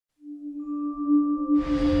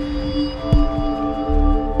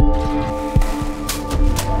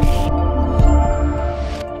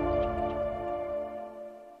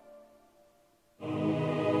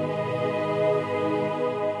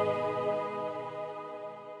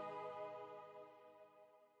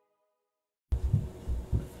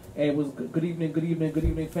Hey, it was good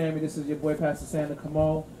evening, family. This is your boy, Pastor Santa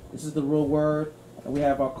Cameau. This is the real word. And we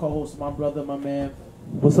have our co-host, my brother, my man.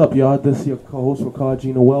 What's up, y'all? This is your co-host, Rickard,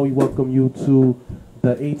 Jean-Noel. We welcome you to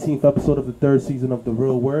the 18th episode of the 3rd season of The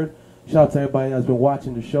Real Word. Shout out to everybody that's been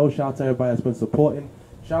watching the show. Shout out to everybody that's been supporting.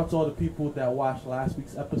 Shout out to all the people that watched last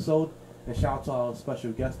week's episode. And shout out to our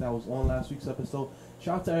special guest that was on last week's episode.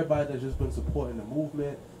 Shout out to everybody that's just been supporting the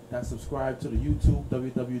movement, that subscribe to the YouTube,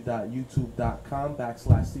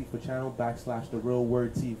 www.youtube.com/C for channel /The Real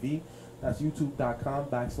Word TV. That's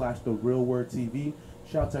youtube.com/The Real Word TV.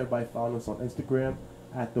 Shout out to everybody following us on Instagram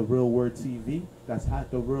at The Real Word TV. That's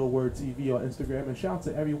at The Real Word TV on Instagram. And shout out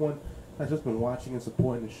to everyone that's just been watching and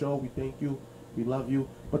supporting the show. We thank you. We love you.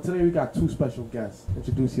 But today we got two special guests.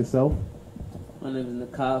 Introduce yourself. My name is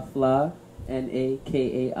Nakai Fly,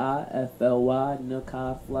 Nakaifly,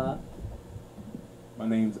 Nakai Fly. My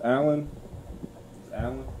name's Alan. It's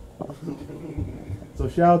Alan. So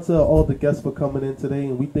shout out to all the guests for coming in today,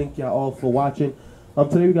 and we thank y'all all for watching.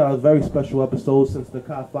 Today we got a very special episode. Since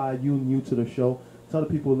Nakai Fly, you new to the show, tell the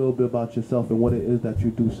people a little bit about yourself and what it is that you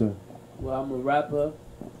do, sir. Well, I'm a rapper.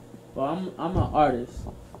 Well, I'm an artist.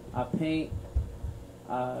 I paint,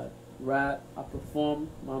 I rap, I perform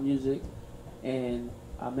my music, and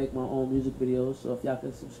I make my own music videos. So if y'all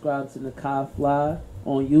can subscribe to Nakai Fly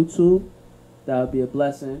on YouTube, that would be a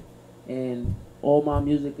blessing. And all my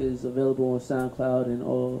music is available on SoundCloud and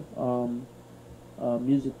all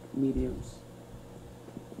music mediums.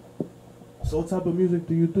 So what type of music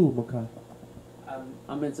do you do, Nakai?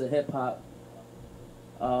 I'm into hip hop.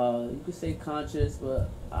 You could say conscious, but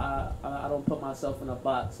I don't put myself in a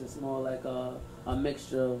box. It's more like a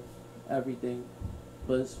mixture of everything.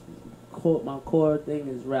 But my core thing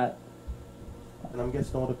is rap. And I'm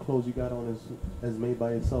guessing all the clothes you got on is made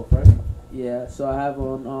by yourself, right? Yeah, so I have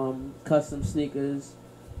on custom sneakers,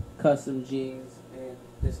 custom jeans, and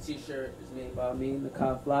this t-shirt is made by me,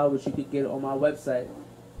 Nakai Fly, which you could get on my website,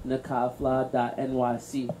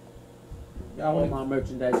 nakaifly.nyc. All my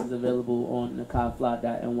merchandise is available on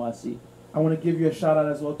nakaifly.nyc. I want to give you a shout out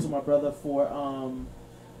as well to my brother for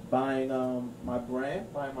buying my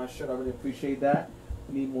brand, buying my shirt. I really appreciate that.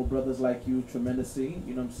 We need more brothers like you tremendously.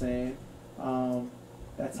 You know what I'm saying?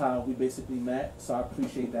 That's how we basically met. So I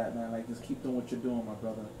appreciate that, man. Like, just keep doing what you're doing, my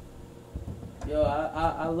brother. Yo,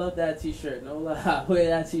 I love that t-shirt. No lie, I wear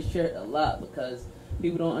that t-shirt a lot because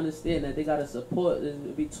people don't understand that they gotta support.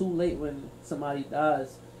 It'll be too late when somebody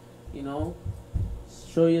dies, you know.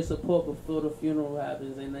 Show your support before the funeral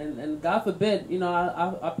happens, and God forbid, you know,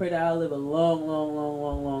 I pray that I live a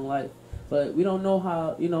long life. But we don't know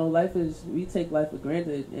how, you know, life is. We take life for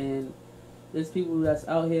granted, and there's people that's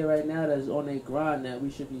out here right now that's on their grind that we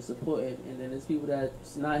should be supporting, and then there's people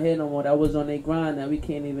that's not here no more that was on their grind that we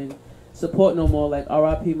can't even support no more. Like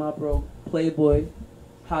R.I.P. my bro Playboy,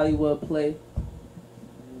 Hollywood Play.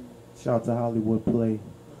 Shout out to Hollywood Play.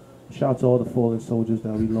 Shout out to all the fallen soldiers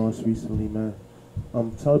that we lost recently, man.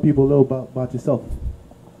 Tell people a little about yourself.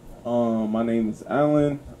 My name is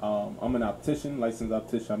Alan. I'm an optician, licensed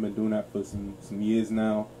optician. I've been doing that for some years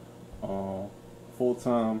now, full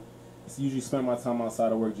time. Usually spend my time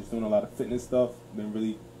outside of work just doing a lot of fitness stuff. Been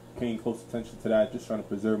really paying close attention to that, just trying to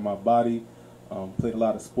preserve my body. Played a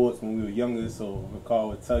lot of sports when we were younger, so Rickard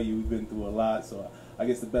would tell you we've been through a lot. So I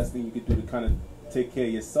guess the best thing you could do to kind of take care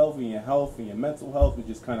of yourself and your health and your mental health is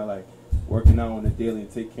just kind of like working out on the daily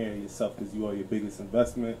and take care of yourself because you are your biggest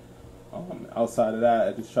investment. Outside of that,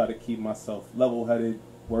 I just try to keep myself level-headed,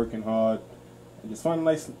 working hard, and just find a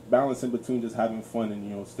nice balance in between just having fun and, you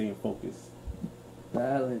know, staying focused.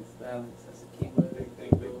 Balance. That's a key word. Big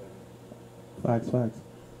thing. Facts.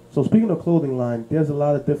 So speaking of clothing line, there's a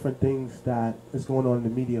lot of different things that is going on in the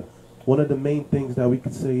media. One of the main things that we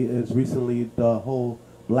could say is recently the whole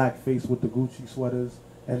blackface with the Gucci sweaters,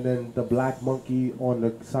 and then the black monkey on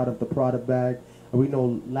the side of the Prada bag. And we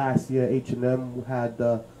know last year H&M had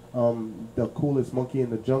the coolest monkey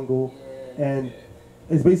in the jungle, and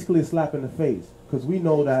it's basically a slap in the face because we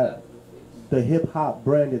know that the hip hop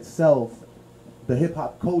brand itself, the hip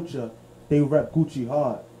hop culture, they rep Gucci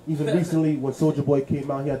hard. Even recently when Soulja Boy came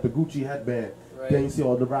out, he had the Gucci headband. Right. Then you see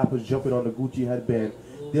all the rappers jumping on the Gucci headband.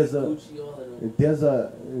 There's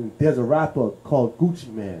a rapper called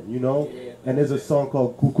Gucci Man, you know, and there's a song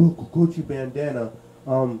called Gucci Bandana.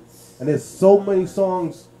 And there's so many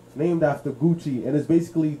songs named after Gucci, and it's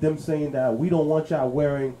basically them saying that we don't want y'all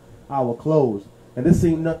wearing our clothes. And this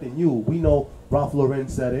ain't nothing new. We know Ralph Lauren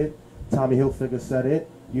said it, Tommy Hilfiger said it,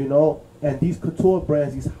 you know, and these couture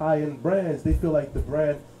brands, these high-end brands, they feel like the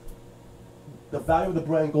value of the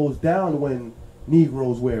brand goes down when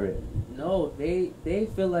Negroes wear it. No, they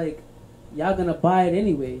feel like y'all gonna buy it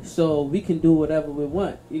anyway, so we can do whatever we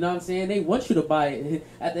want. You know what I'm saying? They want you to buy it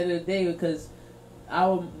at the end of the day because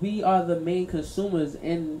we are the main consumers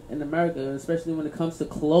in America, especially when it comes to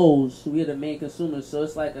clothes. We are the main consumers, so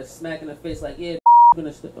it's like a smack in the face. Like, yeah,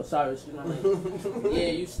 gonna sorry, you know what I mean?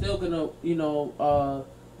 Yeah, you still gonna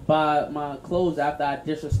buy my clothes after I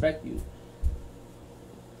disrespect you.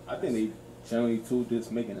 I think they generally too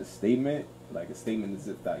just making a statement. Like a statement as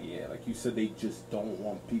if that like you said, they just don't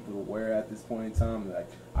want people to wear at this point in time. Like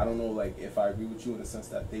I don't know, like if I agree with you in the sense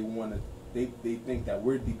that they think that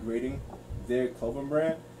we're degrading their clothing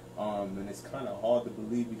brand, and it's kind of hard to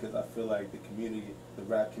believe because I feel like the community, the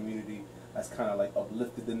rap community, has kind of like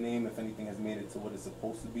uplifted the name. If anything, has made it to what it's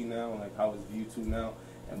supposed to be now, and like how it's viewed to now.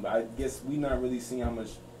 And I guess we not really seeing how much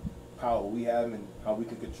power we have and how we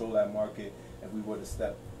can control that market if we were to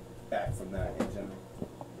step back from that in general.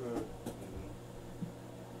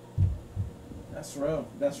 That's real.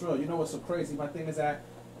 That's real. You know what's so crazy? My thing is that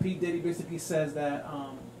P. Diddy basically says that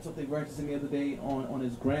something very interesting the other day on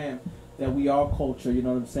his gram that we are culture. You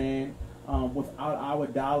know what I'm saying? Without our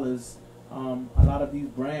dollars, a lot of these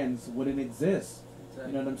brands wouldn't exist.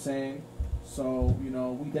 Exactly. You know what I'm saying? So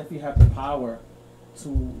we definitely have the power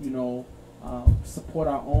to support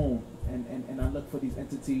our own and I look for these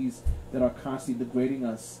entities that are constantly degrading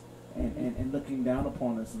us and looking down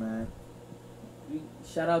upon us, man.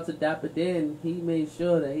 Shout out to Dapper Dan. He made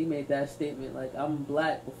sure that he made that statement. Like, I'm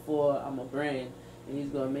black before I'm a brand, and he's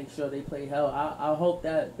gonna make sure they play hell. I hope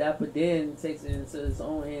that Dapper Dan takes it into his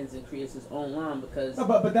own hands and creates his own line because. No,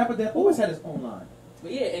 but Dapper Dan always had his own line.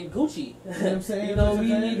 But yeah, and Gucci. You know what I'm saying?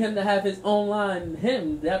 We need him to have his own line.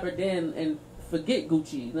 Dapper Dan, and forget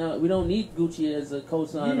Gucci. No, we don't need Gucci as a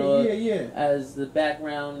cosign or as the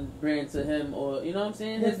background brand to him, or you know what I'm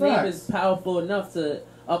saying. His name is powerful enough to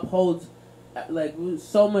uphold. Like,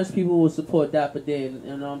 so much people will support Dapper Dan,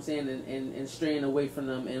 you know what I'm saying, and straying away from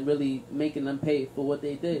them and really making them pay for what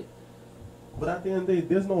they did. But at the end of the day,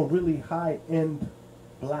 there's no really high-end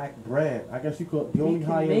black brand. I guess you could. The only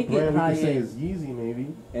high-end brand we can say is Yeezy,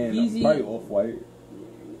 maybe. And Yeezy, probably Off-White.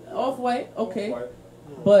 Off-White, okay.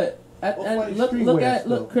 Off-White. But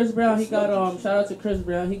look, Chris Brown. He got shout out to Chris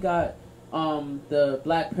Brown. He got the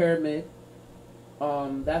Black Pyramid.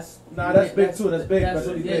 That's big too. That's big. That's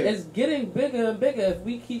what he did. It's getting bigger and bigger if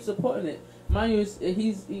we keep supporting it. Mind you,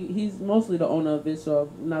 he's mostly the owner of it, so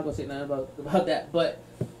I'm not gonna say nothing about that. But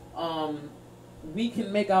we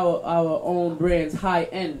can make our own brands high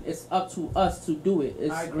end. It's up to us to do it.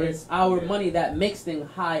 It's our money that makes things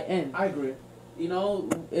high end. I agree.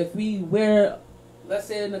 If we wear, let's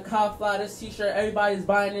say in the car fly this T-shirt, everybody's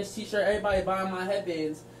buying this T-shirt, everybody buying my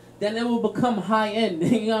headbands. Then it will become high end.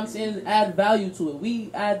 You know what I'm saying? Add value to it.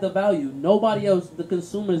 We add the value. Nobody else, the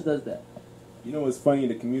consumers, does that. You know, it's funny.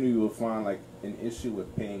 The community will find like an issue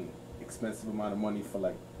with paying expensive amount of money for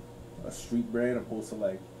like a street brand, opposed to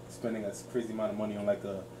like spending a crazy amount of money on like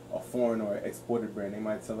a foreign or exported brand. They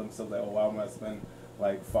might tell themselves like, oh, why am I spend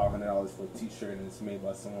like $500 for a T-shirt and it's made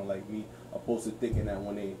by someone like me, opposed to thinking that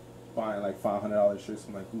when they buying like $500 shirts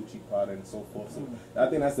from like Gucci, Prada, and so forth. So I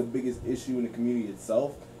think that's the biggest issue in the community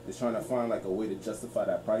itself. Is trying to find like a way to justify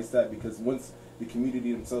that price tag, because once the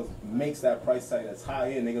community themselves makes that price tag that's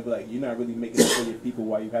high end, they're gonna be like, you're not really making it for your people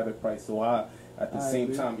while you have it priced so high. At the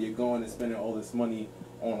same time, you're going and spending all this money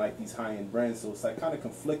on like these high end brands, so it's like kind of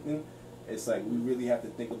conflicting. It's like we really have to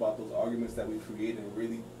think about those arguments that we create and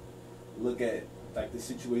really look at like the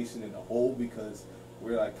situation in the whole, because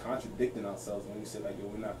we're like contradicting ourselves when we say like, yo,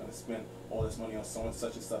 we're not gonna spend all this money on someone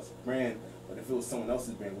such and such brand, but if it was someone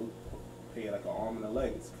else's brand, we'll pay like an arm and a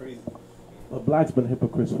leg. It's crazy. But black's been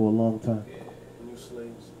hypocrites for a long time. Yeah, new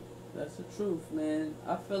slaves. That's the truth, man.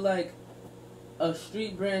 I feel like a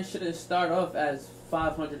street brand shouldn't start off as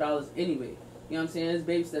 $500 anyway. You know what I'm saying? It's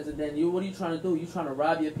baby steps, and then what are you trying to do? You trying to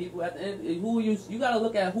rob your people at the end? You gotta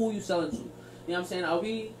look at who you selling to. You know what I'm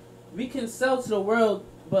saying? We can sell to the world,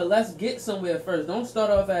 but let's get somewhere first. Don't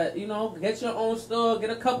start off at, get your own store, get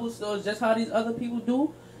a couple stores, just how these other people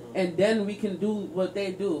do. And then we can do what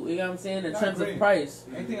they do. You know what I'm saying? In terms of price.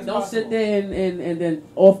 Don't sit there and then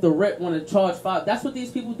off the rip want to charge $5. That's what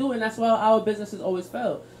these people do, and that's why our businesses always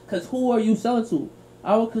fail. Because who are you selling to?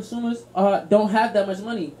 Our consumers don't have that much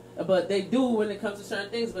money, but they do when it comes to certain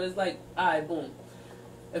things. But it's like, all right, boom.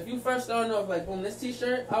 If you first starting off like, boom, this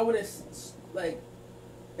T-shirt, I would like,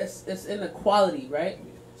 it's in the quality, right?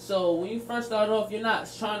 So when you first start off, you're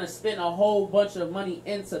not trying to spend a whole bunch of money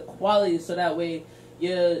into quality, so that way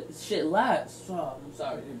your shit lasts. Oh, I'm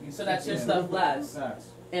sorry. So that your stuff lasts.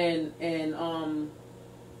 And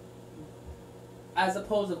as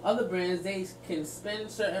opposed to other brands, they can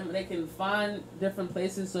they can find different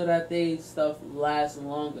places so that they stuff lasts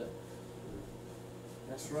longer.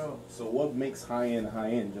 That's real. So what makes high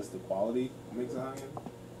end? Just the quality makes it high end?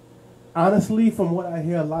 Honestly, from what I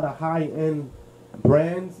hear, a lot of high-end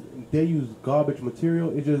brands, they use garbage material.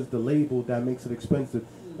 It's just the label that makes it expensive.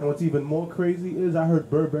 And what's even more crazy is I heard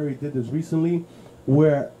Burberry did this recently,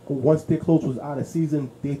 where once their clothes was out of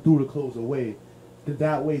season, they threw the clothes away.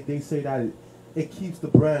 That way, they say that it keeps the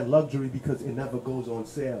brand luxury because it never goes on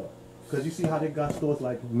sale. Because you see how they got stores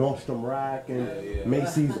like Nordstrom Rack and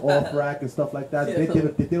Macy's Off Rack and stuff like that.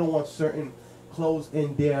 They don't want certain clothes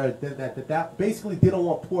in there that basically they don't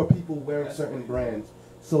want poor people wearing certain brands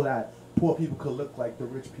so that poor people could look like the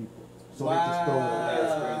rich people. So they just throw it away.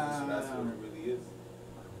 That's crazy. So that's what it really is.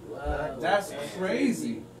 Wow. That's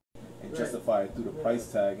crazy. And justify it through the price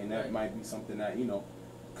tag, and that might be something that, you know,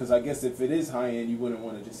 because I guess if it is high end, you wouldn't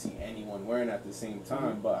want to just see anyone wearing it at the same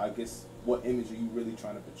time. But I guess what image are you really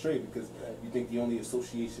trying to portray? Because you think the only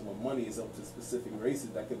association with money is up to specific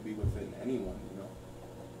races. That could be within anyone, you know.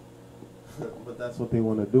 But that's what they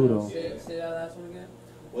want to do, though. Say that last one again.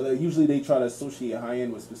 Well, usually they try to associate high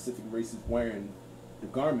end with specific races wearing the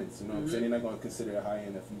garments. You know what I'm saying? They're not going to consider it high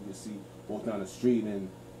end if you just see walk down the street and,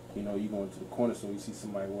 you know, you go into the corner store, you see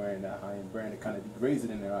somebody wearing that high end brand, it kind of degrades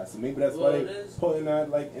it in their eyes. So maybe that's why they're putting that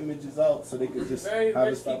like images out so they could just very have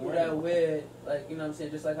it rich stop people wearing that it. wear, like, you know what I'm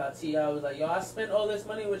saying, just like how T.I. was like, yo, I spent all this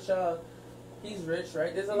money with y'all. He's rich,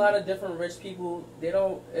 right? There's a lot of different rich people. They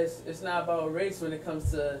don't. It's not about race when it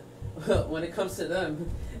comes to when it comes to them.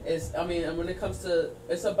 It's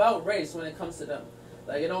about race when it comes to them.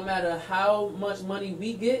 Like, it don't matter how much money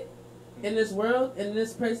we get in this world, in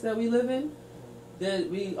this place that we live in, that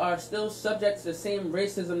we are still subject to the same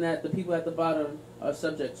racism that the people at the bottom are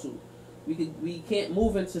subject to. We can't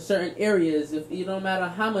move into certain areas if it don't matter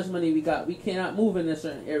how much money we got. We cannot move into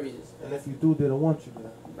certain areas. And if you do, they don't want you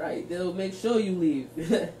there. Right, they'll make sure you leave.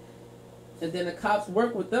 And then the cops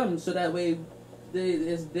work with them so that way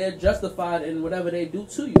they're justified in whatever they do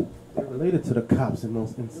to you. They're related to the cops in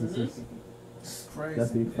most instances. It's crazy.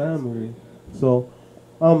 That's their family. So,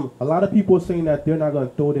 a lot of people are saying that they're not going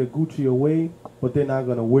to throw their Gucci away, but they're not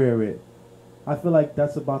going to wear it. I feel like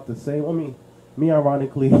that's about the same. I mean, me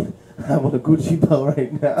ironically, I'm on a Gucci belt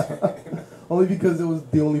right now. Only because it was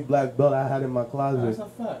the only black belt I had in my closet. That's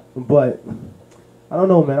a fact. But I don't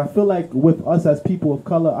know, man. I feel like with us as people of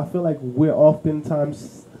color, I feel like we're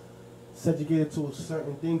oftentimes subjugated to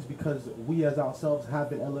certain things because we as ourselves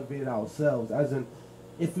haven't elevated ourselves. As in,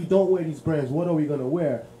 if we don't wear these brands, what are we going to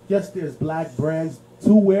wear? Yes, there's black brands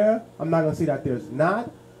to wear. I'm not going to say that there's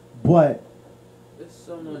not, but There's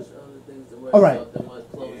so much other things to wear. All right. Than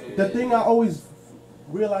what clothes are. the thing I always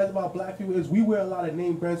realize about black people is we wear a lot of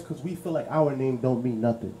name brands because we feel like our name don't mean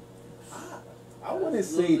nothing. I wouldn't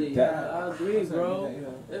say Absolutely. that. I agree, bro.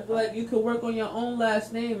 If like you could work on your own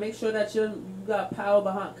last name, make sure that you got power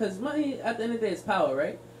behind. Cause money at the end of the day is power,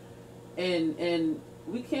 right? And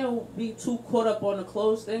we can't be too caught up on the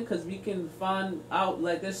clothes thing, cause we can find out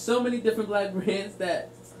like there's so many different black brands that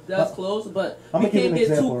does clothes, but I'm we gonna give can't you an get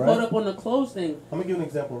example, too right? caught up on the clothes thing. I'm gonna give you an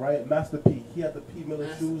example, right? Master P. He had the P Miller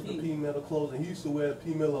Master shoes, P. the P Miller clothes, and he used to wear the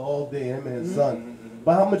P Miller all day, him and his son.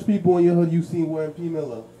 But how much people in your hood you seen wearing P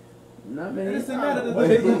Miller? Not many. It matter. But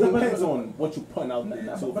it depends on what you putting out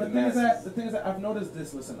there. But the thing is that I've noticed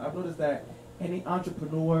this. Listen, I've noticed that any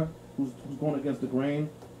entrepreneur who's going against the grain,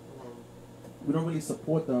 we don't really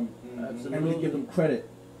support them and really give them credit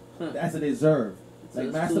as they deserve. So Like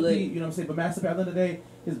it's Master too P, late. you know what I'm saying? But Master P, at the end of the day,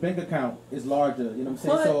 his bank account is larger, you know what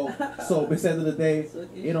I'm saying? So at the end of the day,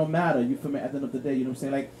 it don't matter, you feel me, at the end of the day, you know what I'm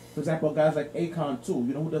saying? Like, for example, guys like Akon too,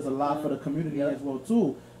 you know, who does a lot for the community as well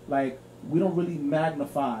too. Like, we don't really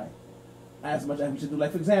magnify as much as we should do.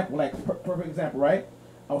 Like, for example, perfect example, right?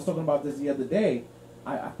 I was talking about this the other day.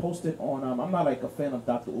 I posted on, I'm not like a fan of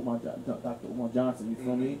Dr. Umar Johnson, you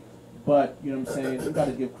feel me? But, you know what I'm saying, you got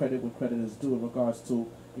to give credit when credit is due in regards to,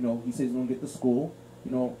 you know, he says he's going to get to school.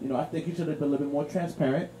 You know, I think he should have been a little bit more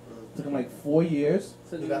transparent. Took him like 4 years.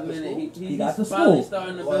 Took He him got a to minute. school. He got to finally school.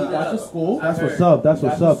 starting to He build it got up. to school. That's I what's heard. up. That's He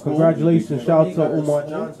what's got to up. school. Congratulations. Shout He out got to to Umar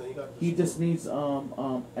school. Johnson. He just needs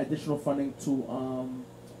additional funding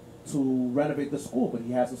to renovate the school, but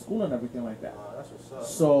he has a school and everything like that. That's what's up.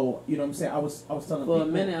 So you know what I'm saying. I was telling For people a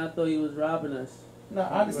minute, I thought he was robbing us. No,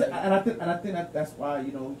 I understand, and I think that's why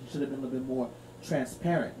you know he should have been a little bit more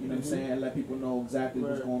transparent. You know what I'm saying, and let people know exactly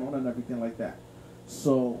what's going on and everything like that.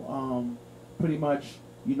 So pretty much,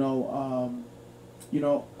 I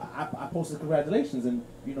posted congratulations, and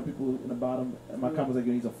you know people in the bottom, my comment was like,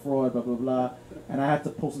 he's a fraud, blah blah blah, and I had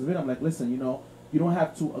to post this video. I'm like, listen, you know, you don't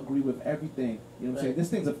have to agree with everything. You know what I'm saying? There's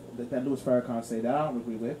things that Louis Farrakhan say that I don't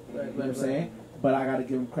agree with. You know what I'm saying? But I got to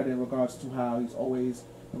give him credit in regards to how he's always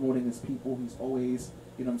promoting his people. He's always,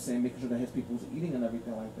 you know what I'm saying, making sure that his people's eating and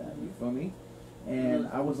everything like that. You feel me? And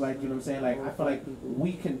I was like, you know what I'm saying, like, I feel like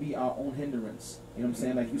we can be our own hindrance. You know what I'm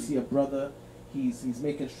saying? Like, you see a brother, he's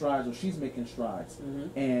making strides or she's making strides.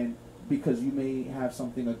 And because you may have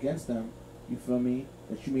something against them, you feel me,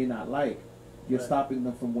 that you may not like, you're stopping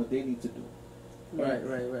them from what they need to do. Right.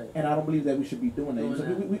 And I don't believe that we should be doing that. So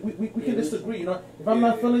we can disagree. You know, if I'm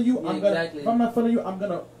not feeling you, if I'm not feeling you, I'm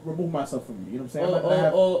gonna remove myself from you. You know what I'm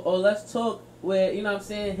saying? Or let's talk where, you know what I'm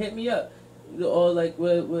saying, hit me up. Or like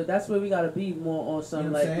where that's where we gotta be more on some, you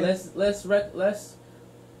know, like let's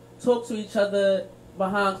talk to each other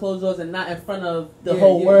behind closed doors and not in front of the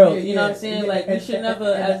whole world. You know what I'm saying? Like, we should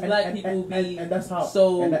never, as black people, be and that's how.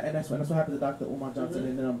 So and that's what happened to Dr. Umar Johnson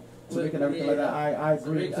and them. Tariq and everything like that. I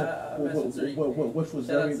agree. Which was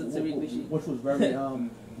very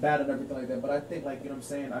bad and everything like that. But I think, like, you know what I'm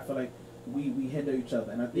saying, I feel like we hinder each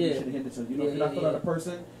other, and I think we should hinder each other. You know, if you're not feeling a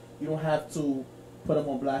person, you don't have to put them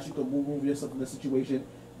on blast. You can remove yourself from the situation.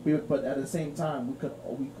 But at the same time,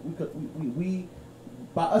 we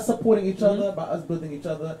by us supporting each other, by us building each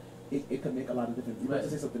other, it could make a lot of difference. You want to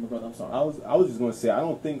say something, my brother? I'm sorry. I was just going to say, I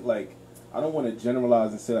don't think, like, I don't want to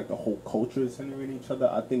generalize and say like the whole culture is hindering each other.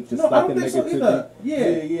 I think just like the negativity. So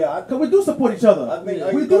yeah. Because we do support each other. I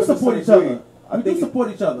think we do support each other. We do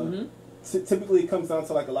support each other. Typically, it comes down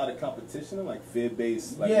to like a lot of competition and like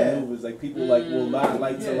fear-based like maneuvers. Like people like will not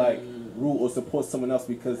like to like root or support someone else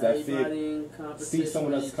because that fear see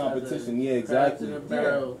someone else's competition. Yeah, exactly.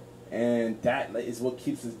 And that is what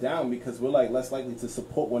keeps us down because we're like less likely to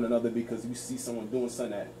support one another because you see someone doing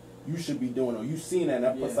something that you should be doing, or you seen that, and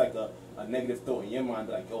that puts like a negative thought in your mind,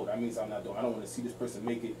 like, oh, that means I'm not doing. I don't want to see this person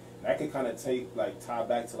make it. And that can kind of tie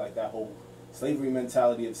back to like that whole slavery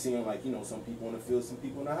mentality of seeing like, you know, some people in the field, some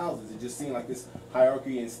people in the houses. It just seemed like this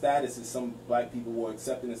hierarchy and status is some black people were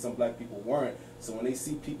accepted and some black people weren't. So when they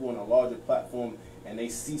see people on a larger platform and they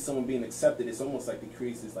see someone being accepted, it's almost like it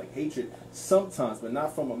creates this like hatred sometimes, but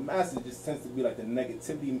not from a mass. It just tends to be like the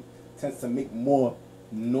negativity tends to make more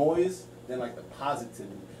noise than like the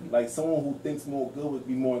positivity. Like someone who thinks more good would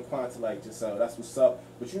be more inclined to like just that's what's up,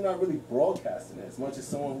 but you're not really broadcasting it as much as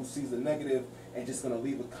someone who sees the negative and just gonna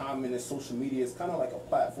leave a comment in social media. It's kind of like a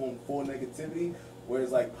platform for negativity,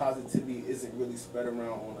 whereas like positivity isn't really spread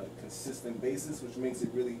around on a consistent basis, which makes it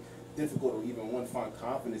really difficult to even find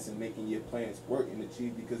confidence in making your plans work and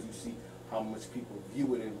achieve because you see how much people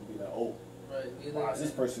view it and be like, oh, why is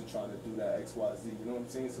this person trying to do that X, Y, Z? You know what I'm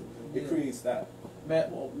saying? So it creates that.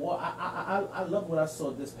 Man, well, I love what I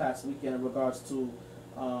saw this past weekend in regards to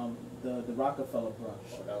the Rockefeller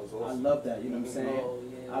brunch. Oh, that was awesome. I love that. You know what I'm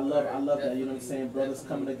saying? I love that. You know what I'm saying? Brothers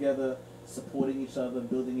coming together, supporting each other,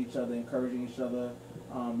 building each other, encouraging each other.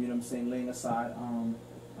 You know what I'm saying? Laying aside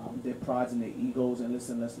their prides and their egos, and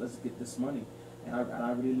listen, let's get this money. And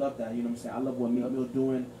I really love that. You know what I'm saying? I love what Meek Mill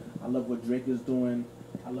doing. I love what Drake is doing.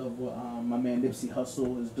 I love what my man Nipsey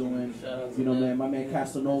Hussle is doing. You know, man, my man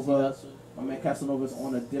Casanova. My man Casanova's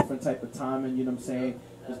on a different type of timing, you know what I'm saying?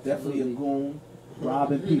 He's definitely a goon,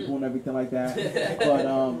 robbing people and everything like that. But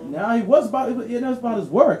now he was about his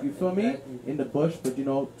work, you feel me? In the bush, but you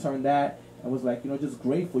know, turned that and was like, you know, just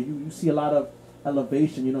grateful. You see a lot of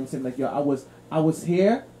elevation, you know what I'm saying? Like, yo, I was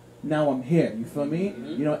here, now I'm here, you feel me?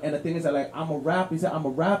 You know, and the thing is that like I'm a rapper. He said I'm a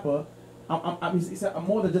rapper. He said I'm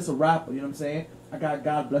more than just a rapper, you know what I'm saying? I got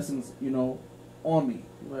God's blessings, you know, on me.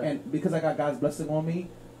 And because I got God's blessing on me,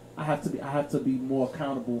 I have to be more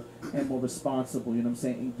accountable and more responsible, you know what I'm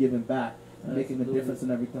saying, and giving back and making a difference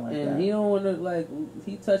and everything like that. And he don't want to, like,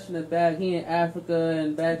 he touching the bag. He in Africa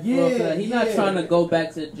and back Florida. He's not trying to go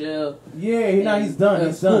back to jail. Yeah, he's done.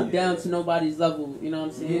 He's done. Down to nobody's level, you know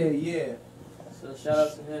what I'm saying? Yeah. So shout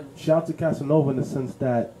out to him. Shout out to Casanova in the sense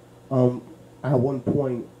that at one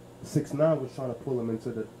point 6ix9ine was trying to pull him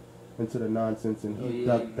into the nonsense, and he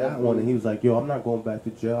ducked that one, and he was like, yo, I'm not going back to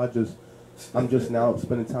jail. I'm just now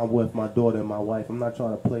spending time with my daughter and my wife. I'm not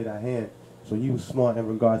trying to play that hand. So he was smart in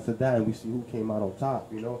regards to that, and we see who came out on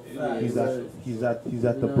top. You know, he's at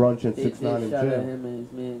the brunch and 6ix9ine in jail. Him and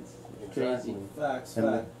his man's crazy. Facts.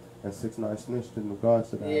 And 6ix9ine snitched in regards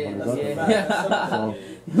to that.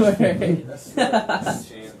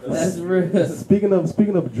 That's real.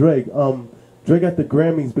 Speaking of Drake, Drake at the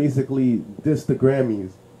Grammys basically dissed the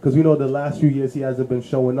Grammys because we know the last few years he hasn't been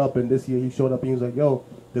showing up, and this year he showed up and he was like, yo.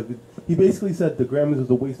 He basically said the Grammys is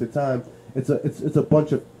a waste of time. It's a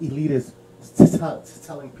bunch of elitists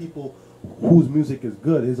telling people whose music is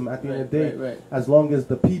good. At the end of the day, as long as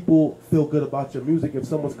the people feel good about your music, if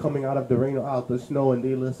someone's coming out of the rain or out the snow and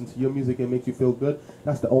they listen to your music and makes you feel good,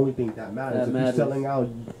 that's the only thing that matters. If you're selling out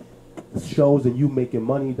shows and you making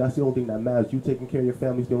money, that's the only thing that matters. You taking care of your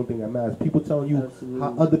family is the only thing that matters. People telling you,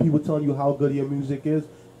 other people telling you how good your music is,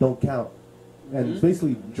 don't count. And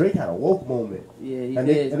basically, Drake had a woke moment. Yeah, he and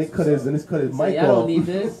did. They cut his mic I off. don't need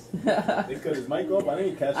this. They cut his mic off. I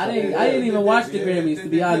didn't catch. I didn't even watch the Grammys, to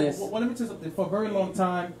be honest. Well, let me tell you something. For a very long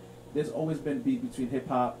time, there's always been beef between hip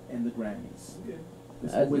hop and the Grammys.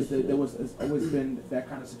 There's always been that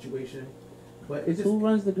kind of situation. But it's just, who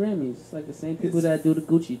runs the Grammys? It's like the same people that do the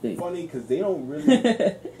Gucci thing. Funny because they don't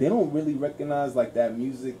really recognize like that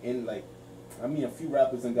music in like. I mean, a few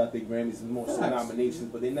rappers and got their Grammys and more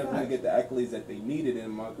nominations, but they never really get the accolades that they needed.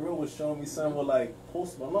 And my girl was showing me something with like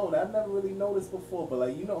Post Malone. I've never really noticed before, but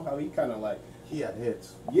like you know how he kind of like he had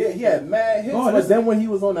hits. Yeah, he had mad hits. But then when he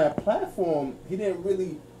was on that platform, he didn't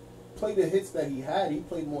really play the hits that he had. He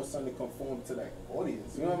played more something to conform to that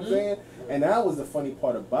audience. You know what I'm saying? And that was the funny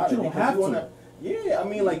part about it. You don't have to. Yeah, I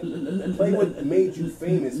mean, like play what made you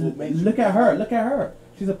famous. What made you look at her. Look at her.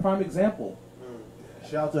 She's a prime example.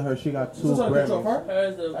 Shout out to her. She got 2 Grammys. Her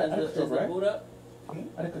is the boot up. I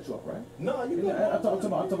didn't cut you off, right? No, you didn't. I'm talking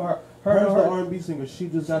about her. Her's the R&B singer. She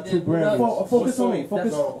just got 2 Grammys. Focus on me.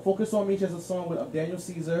 Focus on me. She has a song with Daniel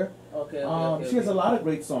Caesar. Okay. She has a lot of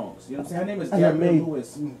great songs. You know what I'm saying? Her name is Gabrielle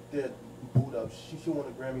Lewis. Boot up. She won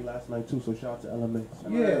a Grammy last night too. So shout out to LMA.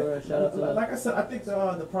 Yeah. Shout out to like I said, I think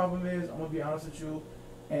the problem is, I'm gonna be honest with you,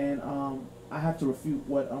 and I have to refute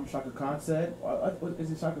what Shaka Khan said.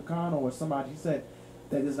 Is it Shaka Khan or somebody? He said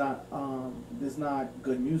that there's not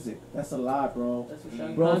good music. That's a lie, bro. That's what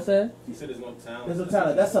Shaka Khan said? He said there's no talent. There's no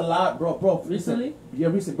talent. That's a lie, bro. Recently? Yeah,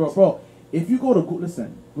 recently, bro. If you go to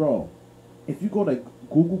if you go to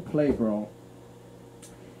Google Play, bro,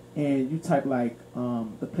 and you type like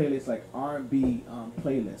the playlist like R&B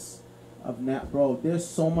playlist of now, bro, there's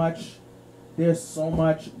so much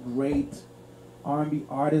great R&B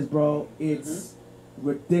artists, bro. It's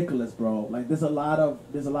ridiculous, bro. Like there's a lot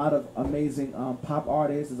of amazing pop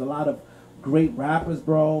artists. There's a lot of great rappers,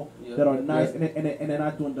 bro, that are nice, and they're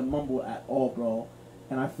not doing the mumble at all, bro.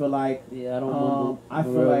 And I feel like I don't mumble. I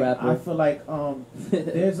feel like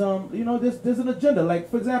there's there's an agenda. Like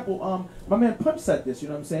for example, my man Punch said this. You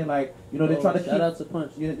know what I'm saying? Like they're trying to shout out to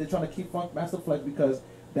Punch. They're trying to keep Funk Master Flex because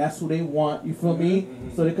that's who they want. You feel me?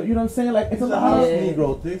 So they, you know what I'm saying? Like it's a lot of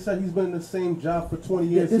Negro. They said he's been in the same job for 20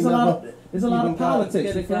 years. There's a lot of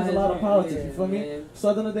politics. There's a lot of politics. You feel me? Man. So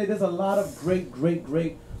at the end of the day, there's a lot of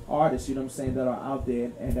great artists. You know what I'm saying? That are out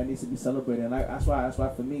there and that needs to be celebrated. And that's why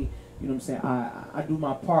for me, you know what I'm saying? I do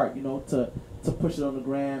my part. To push it on the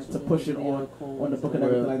gram, to push it on the book and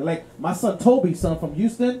everything like my son Toby, son from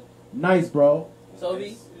Houston, nice bro.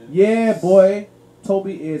 Toby? Yeah, boy.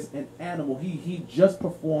 Toby is an animal. He just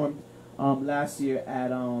performed last year at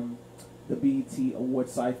the BET Award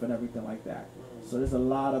Cypher and everything like that. So there's a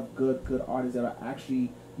lot of good artists that are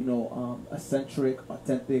actually eccentric,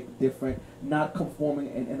 authentic, different, not conforming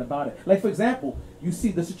and about it. Like for example, you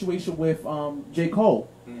see the situation with J. Cole.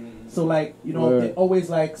 So like they always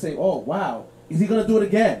like say, oh wow, is he gonna do it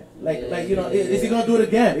again? Is he gonna do it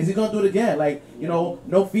again? Is he gonna do it again? Like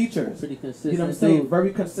no features. Pretty consistent. You know what I'm saying?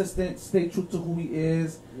 Very consistent. Stay true to who he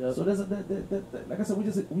is. Yep. So there's like I said,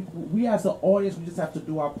 we as the audience, we just have to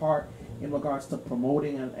do our part in regards to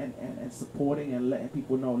promoting and supporting and letting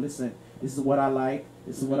people know. Listen, this is what I like.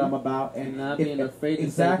 This is what I'm about, and not being afraid to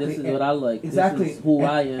exactly, say this is what I like. Exactly, this is who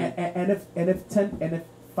I am. And if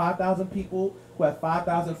 5,000 people who have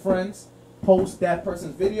 5,000 friends post that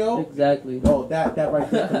person's video, exactly. Oh, that right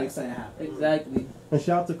there can make something happen. Exactly. And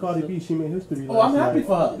shout out to Cardi B, she made history. Oh, I'm happy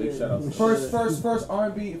for her. Big shout out. First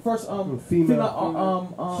R&B, first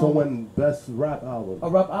female so when best rap album. A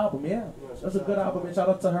rap album, yeah. That's a good album, and shout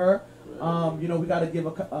out to her. We got to give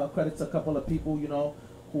a credit to a couple of people,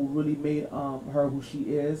 who really made her who she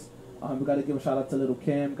is. We got to give a shout out to Little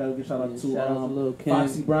Kim. Got to give a shout out to Lil' Kim.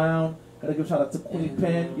 Foxy Brown. Got to give a shout out to Queen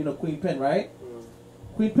Pen. Queen Pen, right?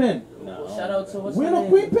 Queen Pen. No. Shout out to what's we her know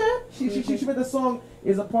name? Queen Pen. She made the song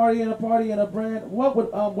 "Is a Party and a Party and a Brand." What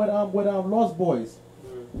with Lost Boys?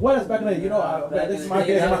 What is back in the day? This is my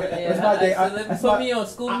day. That's my day. Put me on,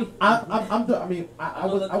 school me.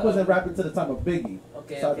 I wasn't rapping to the time of Biggie.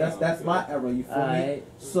 Okay. So that's my era. You feel me?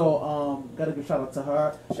 So gotta give shout out to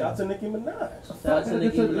her. Shout out to Nicki Minaj. Shout out to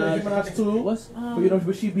Nicki Minaj too. What's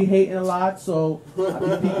but she be hating a lot, so I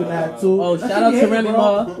be peeping that too. Oh, shout out to Remy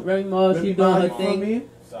Ma. Remy Ma, she doing her thing. Me?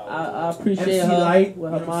 I appreciate MC her. Light,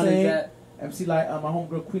 where her mind is at. MC Light, my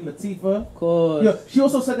homegirl Queen Latifah. Of course. Yeah, she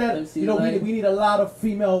also said that MC we need a lot of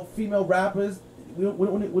female rappers. We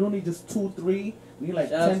don't need just 2, 3. We need like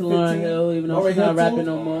shout 10, out to Lauryn 15. Hill, even though she's not rapping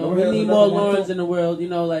no more. We need more Laurens in the world, in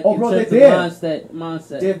terms of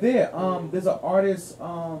mindset. They're there. There's an artist.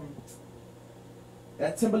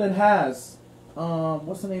 that Timberland has.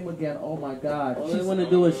 What's her name again? Oh my God. All they want to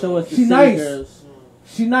do is show us the She's city nice. girls.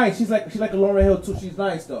 She's nice. She's like a Lauryn Hill too. She's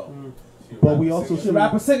nice though. But we also She see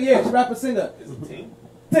rapper singer. Yeah, she rapper singer. Is it Tink?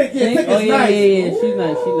 Take Tink? it. Oh, It's yeah, nice. yeah. She's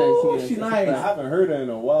nice. Ooh, she That's a nice. I fact. haven't heard her in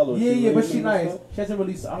a while. Or Yeah, she but released she's some nice. stuff? She hasn't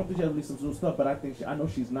released. I don't think she has released some new stuff, but I know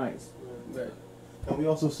she's nice. Right. And we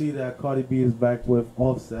also see that Cardi B is back with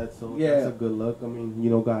Offset, so Yeah. that's a good look. I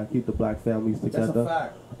mean, gotta keep the black families together.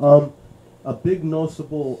 That's a fact. A big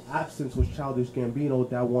noticeable absence was Childish Gambino,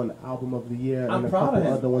 that won Album of the Year, I'm and a proud of couple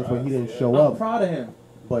him. other ones where he didn't show I'm up. proud of him.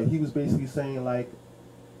 But he was basically saying like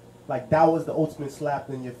that was the ultimate slap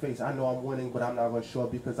in your face. I know I'm winning, but I'm not gonna show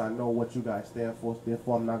up because I know what you guys stand for.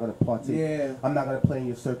 Therefore, I'm not gonna partake. Yeah. I'm not gonna play in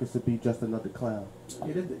your circus to be just another clown.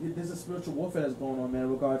 Yeah, there's a spiritual warfare that's going on, man,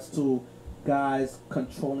 in regards to guys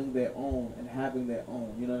controlling their own and having their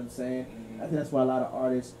own. You know what I'm saying? I think that's why a lot of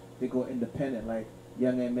artists they go independent, like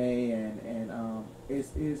Young M.A. and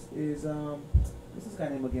what's this guy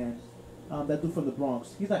name again? That dude from the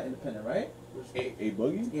Bronx. He's not independent, right? A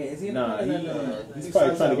Boogie? Yeah, is he Nah, independent? he's He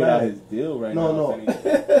probably signed trying to to get out Atlantic. his deal right No, now. no. if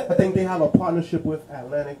anything. I think they have a partnership with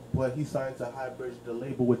Atlantic, but he signed to Highbridge, the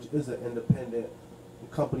label, which is an independent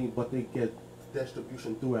company, but they get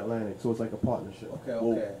distribution through Atlantic, so it's like a partnership. Okay,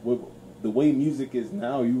 Well, okay. the way music is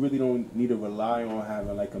now, you really don't need to rely on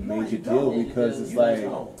having like a No, major you deal don't. because it's You like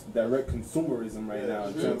don't. direct consumerism right now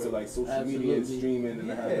in True. terms of like social media and Absolutely. streaming and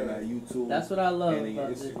Yeah. having that YouTube. That's what I love and about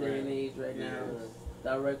this Instagram. day and age right now. Yeah.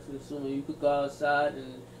 Direct consumer. You could go outside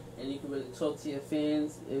and you can really talk to your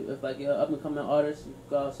fans. If like you're an up and coming artist, you can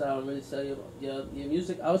go outside and really sell your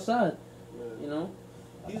music outside. You know,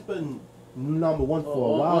 He's been number one for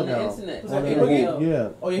a on while the now. internet. Was that On A the- Boogie? Yeah.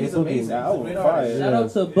 Oh yeah, he's A Boogie. amazing. That He's a album great fire. artist. Shout out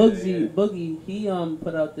to Yeah, Bugsy yeah. Boogie. He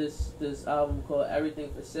put out this album called Everything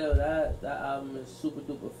for Sale. That album is super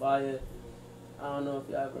duper fire. I don't know if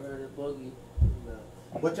y'all ever heard of Boogie.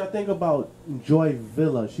 What y'all think about Joy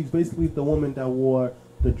Villa? She's basically the woman that wore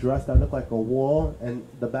the dress that looked like a wall, and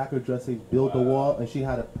the back of the dress says "Build the Wall," and she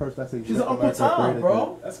had a purse that says She's "Make an Uncle America Tom, Great bro.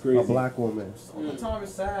 Again." That's A crazy. black woman. Uncle Tom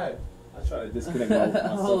is sad. I try to disconnect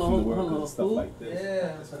myself from the world because of stuff Who? like this.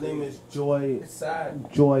 Yeah. Her name is Joy It's sad.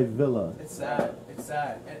 Villa. It's sad. It's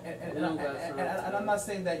sad. And They don't got and I'm not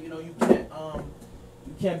saying that you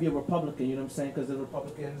can't be a Republican. You know what I'm saying? Because the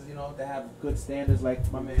Republicans, they have good standards.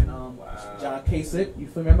 Like my man John Kasich. You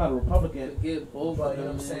feel me? I'm not a Republican. Get both But of you know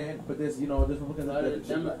them. what I'm man. saying? But there's A Republicans lot of the that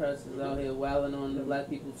Democrats is out here wilding on the black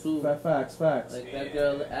people too. Facts. Like that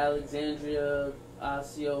girl Alexandria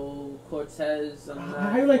Ocasio Cortez.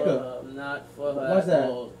 How you like her? I'm not for her. Why's at that?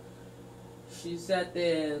 all. She sat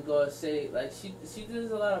there and go say like she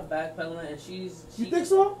does a lot of backpedaling and she You think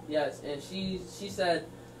so? Yes, and she said,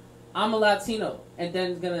 I'm a Latino, and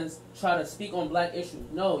then gonna try to speak on black issues.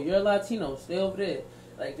 No, you're a Latino. Stay over there.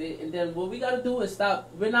 And then what we gotta do is stop.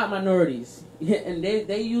 We're not minorities, and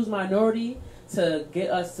they use minority to get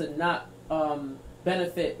us to not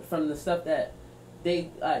benefit from the stuff that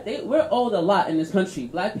we're owed a lot in this country.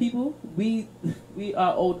 Black people, we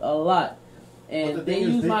are owed a lot. But And the they thing is,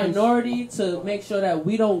 use they can- minority to make sure that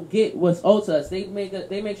we don't get what's owed to us. They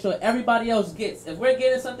make sure everybody else gets. If we're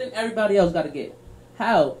getting something, everybody else got to get.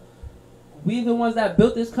 How? We the ones that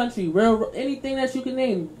built this country. We're anything that you can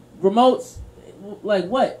name, remotes, like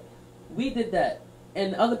what? We did that,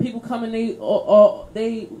 and other people come and they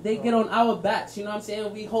get on our backs. You know what I'm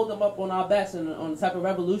saying? We hold them up on our backs on the type of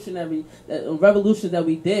revolution that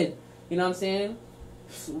we did. You know what I'm saying?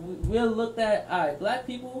 We're looked at. Black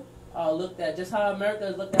people are looked at just how America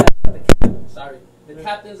is looked at. The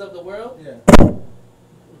captains of the world. Yeah.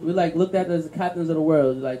 We looked at as the captains of the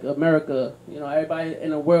world, like America. Everybody in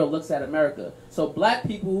the world looks at America. So black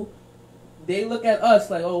people, they look at us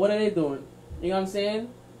like, oh, what are they doing? You know what I'm saying?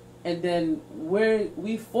 And then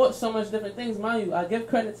we fought so much different things, mind you. I give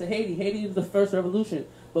credit to Haiti. Haiti was the first revolution,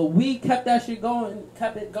 but we kept that shit going,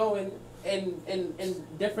 kept it going in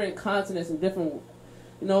different continents and different.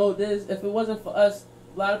 If it wasn't for us,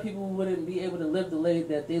 a lot of people wouldn't be able to live the life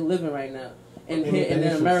that they live in right now. And here in they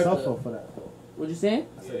should America. Suffer for that, though. What you saying?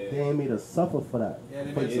 They ain't made us suffer for that. Yeah,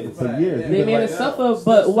 they for, made us suffer for for that. years. Yeah. They We've made been us like, suffer,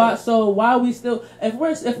 but why? So why we still?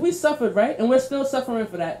 If we suffered, right, and we're still suffering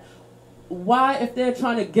for that, why? If they're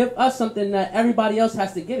trying to give us something that everybody else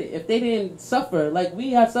has to get it, if they didn't suffer like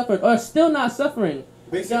we have suffered, or still not suffering.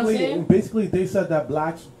 You know what I'm saying? Basically, they said that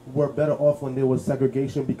blacks were better off when there was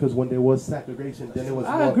segregation because when there was segregation, then it was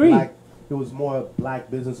I more agree. black. It was more black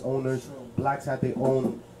business owners. Blacks had their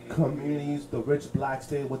own communities. The rich blacks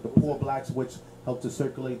stayed with the poor blacks, which helped to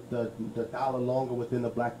circulate the dollar longer within the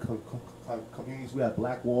black communities. We had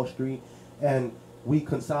Black Wall Street, and we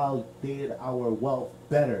consolidated our wealth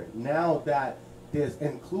better. Now that there's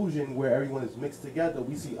inclusion where everyone is mixed together.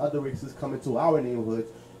 We see other races come into our neighborhoods,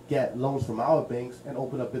 get loans from our banks, and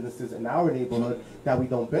open up businesses in our neighborhood that we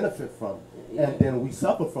don't benefit from. And then we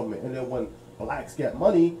suffer from it. And then when blacks get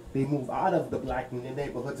money, they move out of the black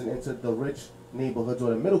neighborhoods and into the rich neighborhoods or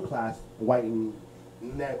the middle class white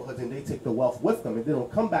neighborhoods, and they take the wealth with them. And they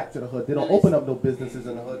don't come back to the hood. They don't open up no businesses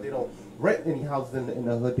in the hood. They don't rent any houses in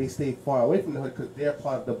the hood. They stay far away from the hood because they're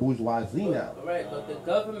part of the bourgeoisie now. Right, but the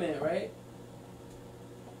government, right?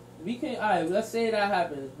 We can, all right, let's say that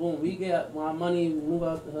happens. Boom, we get our money, we move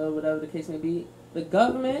out the hood, whatever the case may be. The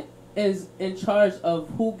government is in charge of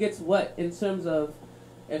who gets what in terms of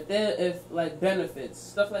if like benefits,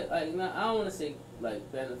 stuff like now, I don't want to say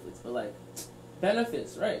like benefits, but like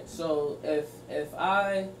benefits, right? So if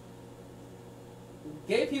I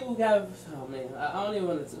gay people have, oh man, I don't even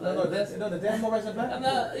want to. No, the damn rights of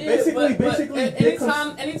black people. Basically,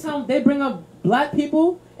 anytime they bring up black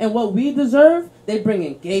people and what we deserve, they bring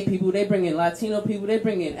in gay people, they bring in Latino people, they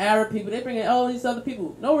bring in Arab people, they bring in all these other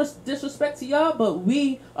people. No disrespect to y'all, but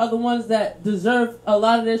we are the ones that deserve a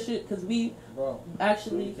lot of this shit because we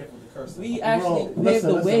actually paved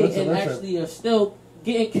the way and actually are still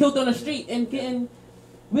getting killed on the street and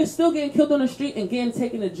we're still getting killed on the street and getting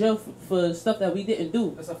taken to jail for stuff that we didn't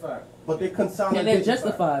do. That's a fact. But they consolidated. And they're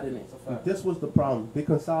justified in it. This was the problem. They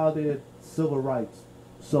consolidated civil rights.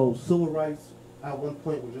 So civil rights at one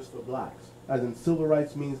point were just for blacks. As in civil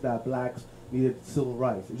rights means that blacks needed civil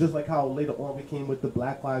rights. It's just like how later on we came with the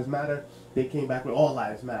Black Lives Matter. They came back with All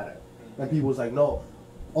Lives Matter. And people was like, no,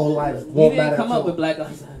 all lives won't matter. We didn't come up with Black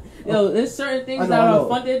Lives Matter. Yo, there's certain things that are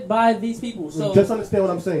funded by these people. So just understand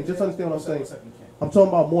what I'm saying. I'm talking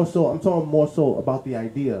about more so about the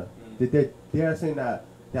idea that they're saying that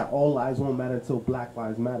all lives won't matter until Black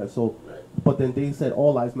Lives Matter. So, but then they said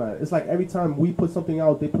all lives matter. It's like every time we put something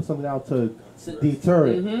out, they put something out to deter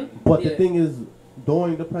it. But the thing is,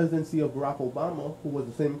 during the presidency of Barack Obama, who was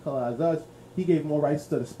the same color as us, he gave more rights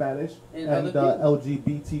to the Spanish and the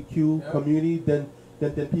LGBTQ community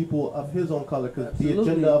than people of his own color, because the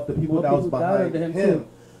agenda of the people that was behind him.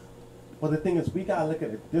 But the thing is, we gotta look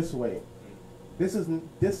at it this way. This is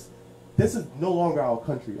no longer our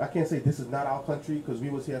country. I can't say this is not our country because we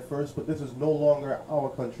was here first, but this is no longer our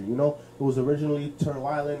country. You know, it was originally Turtle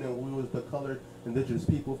Island, and we was the colored indigenous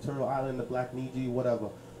people of Turtle Island, the Black Niji, whatever.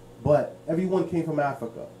 But everyone came from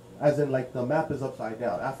Africa, as in like the map is upside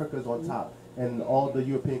down. Africa is on top, and all the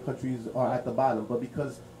European countries are at the bottom. But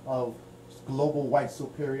because of global white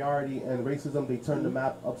superiority and racism, they turned the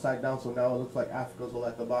map upside down, so now it looks like Africa's all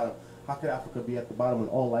at the bottom. How could Africa be at the bottom when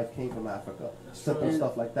all life came from Africa? Simple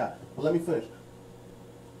stuff like that. But let me finish.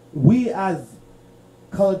 We as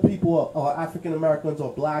colored people or African Americans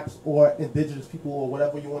or blacks or indigenous people or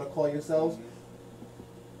whatever you want to call yourselves,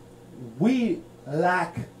 we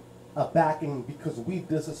lack a backing because we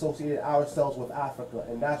disassociated ourselves with Africa,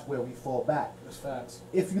 and that's where we fall back. That's facts.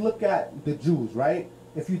 If you look at the Jews, right?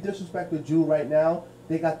 If you disrespect the Jew right now,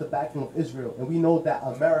 they got the backing of Israel. And we know that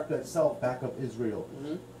America itself back up Israel.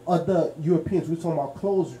 Other Europeans, we were talking about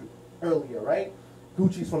clothes earlier, right?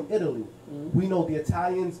 Gucci's from Italy. We know the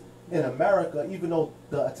Italians in America, even though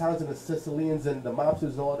the Italians and the Sicilians and the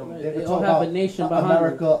mobsters and all them, they all have a nation behind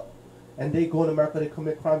America, and they go in America, they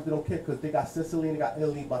commit crimes, they don't care because they got Sicily and they got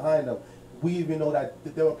Italy behind them. We even know that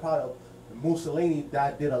they were part of Mussolini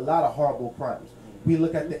that did a lot of horrible crimes. We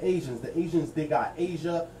look at the Asians. The Asians, they got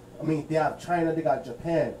Asia. I mean, they have China, they got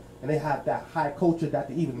Japan, and they have that high culture that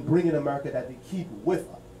they even bring in America that they keep with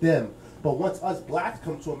them. But once us blacks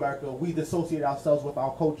come to America, we dissociate ourselves with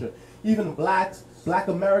our culture. Even black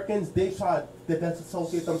Americans, they try to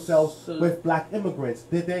disassociate themselves with black immigrants.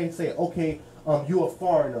 They say, okay, you're a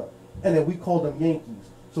foreigner, and then we call them Yankees.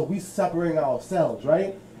 So we separating ourselves,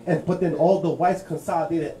 right? But then all the whites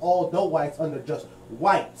consolidated all the whites under just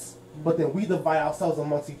whites. But then we divide ourselves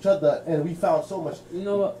amongst each other, and we found so much. You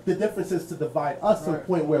know what? The difference is to divide us to the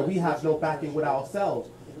point where we have no backing with ourselves.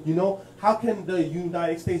 You know, how can the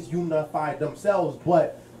United States unify themselves,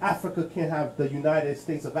 but Africa can't have the United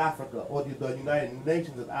States of Africa or the United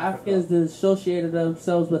Nations of Africa? Africans dissociated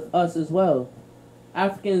themselves with us as well.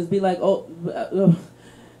 Africans be like, oh,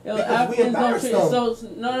 Africans don't treat us. So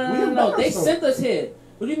no. They sent us here.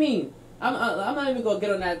 What do you mean? I'm not even gonna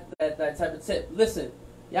get on that type of tip. Listen.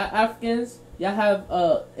 Y'all Africans, y'all have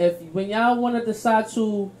when y'all want to decide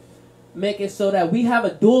to make it so that we have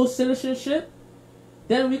a dual citizenship,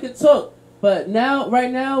 then we could talk. But right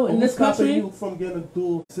now in this country, who's stopping you from getting a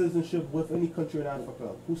dual citizenship with any country in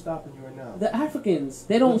Africa? Who's stopping you right now? The Africans.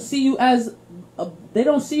 They don't see you as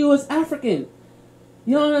African.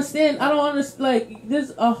 You don't understand? I don't understand. Like,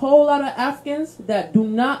 there's a whole lot of Africans that do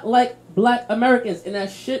not like black Americans, and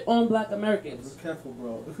that shit on black Americans. Be careful,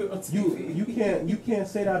 bro. You can't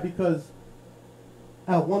say that because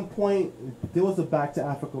at one point there was a Back to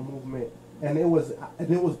Africa movement, and it was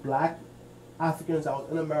black Africans that was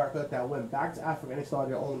in America that went back to Africa and they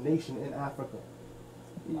started their own nation in Africa.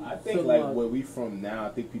 I think like where we from now, I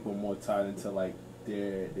think people are more tied into like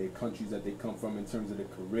their countries that they come from in terms of the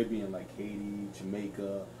Caribbean, like Haiti,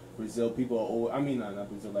 Jamaica, Brazil. People are old. I mean, not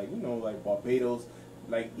Brazil, like, you know, like Barbados,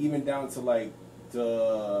 like even down to like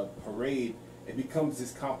the parade. It becomes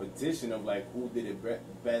this competition of like who did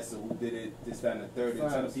it best or who did it this, that, and the third.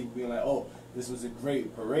 Instead of people being like, oh, this was a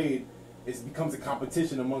great parade, it becomes a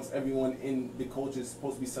competition amongst everyone in the culture. It's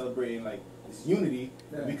supposed to be celebrating like this unity.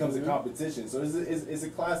 It becomes a competition. So it's a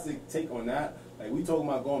classic take on that. Like, we talking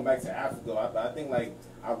about going back to Africa. I think like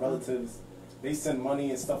our relatives, they send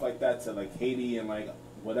money and stuff like that to like Haiti and like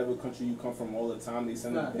whatever country you come from all the time. They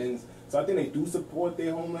send them pins. So I think they do support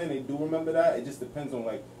their homeland. They do remember that. It just depends on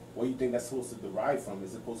like where you think that's supposed to derive from.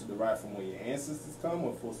 Is it supposed to derive from where your ancestors come,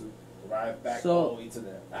 or supposed to derive back all the way to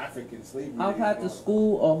the African slavery? I've had to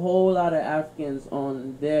school a whole lot of Africans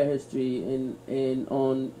on their history and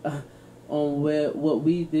on what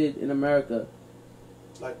we did in America.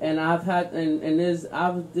 And I've had and there's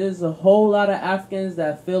a whole lot of Africans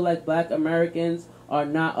that feel like black Americans are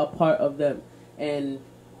not a part of them. And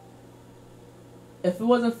if it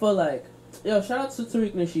wasn't for like, shout out to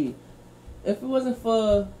Tariq Nasheed. If it wasn't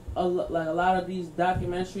for a lot of these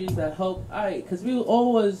documentaries that help, because we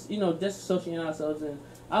always, disassociating ourselves, and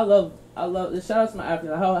I love shout out to my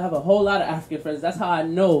Africans. I have a whole lot of African friends. That's how I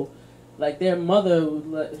know, like, their mother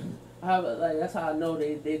would that's how I know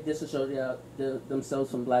they disassociate themselves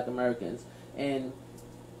from black Americans. And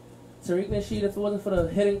Tariq Nasheed, if it wasn't for the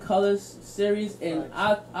Hidden Colors series, and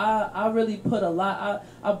I really put a lot.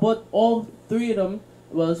 I bought all 3 of them.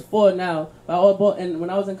 Well, it's 4 now. But I bought, and when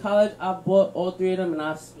I was in college, I bought all 3 of them, and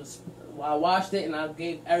I watched it, and I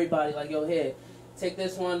gave everybody, like, yo, here, take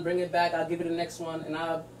this one, bring it back, I'll give you the next one. And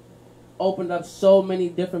I opened up so many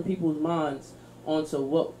different people's minds onto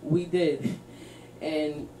what we did.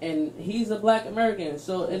 And he's a black American,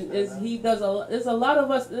 so he does there's a lot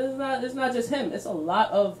of us. It's not just him. It's a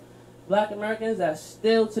lot of black Americans that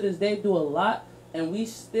still to this day do a lot, and we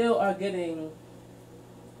still are getting,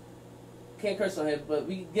 can't curse on him, but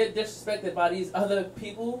we get disrespected by these other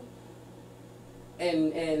people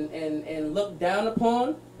and looked down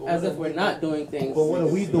upon as if we're not doing things. But what are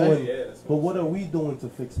we doing? But what are we doing to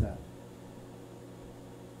fix that?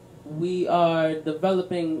 We are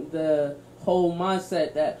developing the whole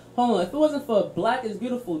mindset that, hold on, if it wasn't for Black is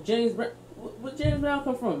Beautiful, James Brown, where James Brown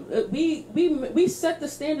come from? We set the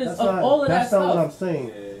standards of all of that stuff. That's not what I'm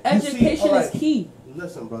saying. Education is key.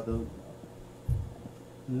 Listen, brother.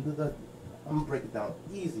 I'm gonna break it down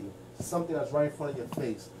easy. Something that's right in front of your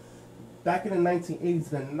face. Back in the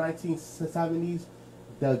 1980s and 1970s,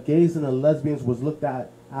 the gays and the lesbians was looked at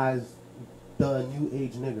as the new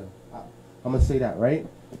age nigga. I'm gonna say that, right?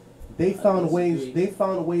 They found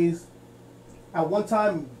ways. At one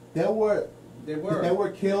time, they were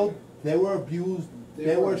killed, they were abused,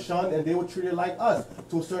 they were shunned, and they were treated like us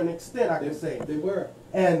to a certain extent. I can say they were.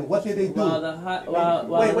 And what did they do?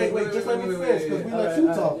 Wait, just let me finish, because we let you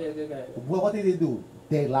talk. Well, what did they do?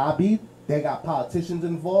 They lobbied. They got politicians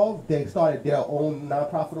involved. They started their own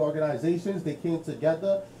nonprofit organizations. They came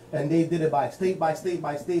together, and they did it by state by state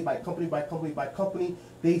by state, by company by company by company.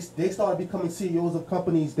 They started becoming CEOs of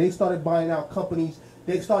companies. They started buying out companies.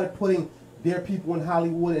 They started putting their people in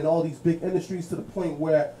Hollywood and all these big industries to the point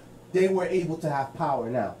where they were able to have power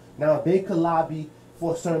now. Now they could lobby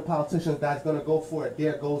for certain politicians that's going to go for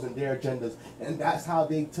their goals and their agendas. And that's how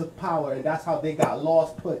they took power, and that's how they got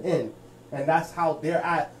laws put in. And that's how they're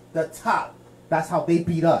at the top. That's how they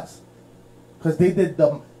beat us. Because they did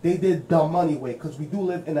the money way. Because we do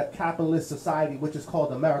live in a capitalist society, which is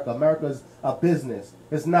called America. America's a business.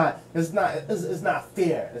 It's not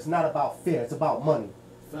fair. It's not about fair. It's about money.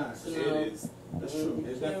 Facts. It is. That's true.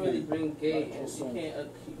 You can't really bring gay, and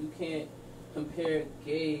you can't compare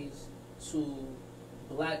gays to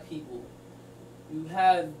black people. You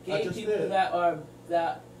have gay people that are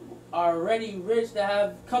already rich, that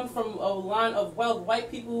have come from a line of wealth. White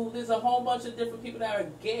people, there's a whole bunch of different people that are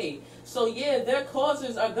gay. So yeah, their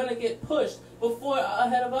causes are gonna get pushed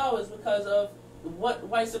ahead of ours because of what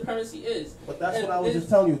white supremacy is. But that's what I was just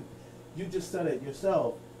telling you. You just said it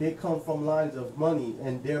yourself. They come from lines of money,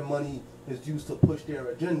 and their money is used to push their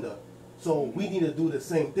agenda. So we need to do the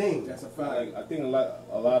same thing. That's a fact. Like, I think a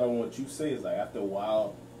lot of what you say is like after a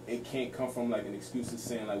while, it can't come from like an excuse of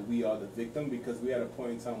saying like we are the victim, because we at a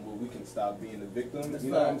point in time where we can stop being the victim.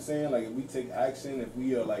 You know what I'm saying? Like if we take action, if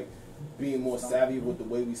we are like being more savvy with the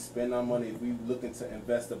way we spend our money, if we looking to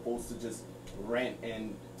invest opposed to just rent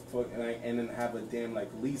and then have a damn like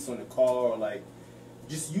lease on the car, or like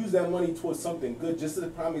just use that money towards something good. Just as a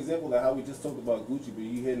prime example, like how we just talked about Gucci, but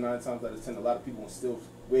you hear 9 times out of 10 a lot of people will still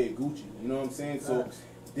wear Gucci. You know what I'm saying? So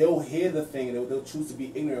they'll hear the thing and they'll choose to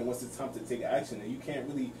be ignorant once it's time to take action. And you can't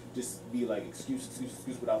really just be like excuse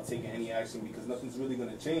without taking any action, because nothing's really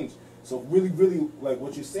gonna change. So really, like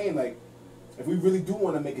what you're saying, like if we really do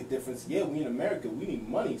want to make a difference, yeah, we in America, we need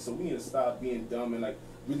money, so we need to stop being dumb and like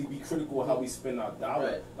really be critical of how we spend our dollar.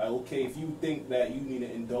 Right. Like, okay, if you think that you need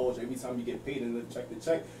to indulge every time you get paid and check the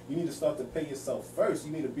check, you need to start to pay yourself first.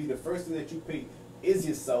 You need to be the first thing that you pay is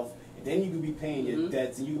yourself, and then you can be paying your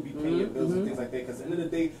debts and you can be paying your bills and things like that. Because at the end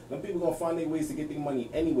of the day, them people gonna find their ways to get their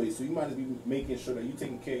money anyway. So you might as well be making sure that you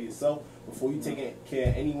taking care of yourself before you taking care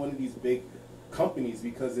of any one of these big companies.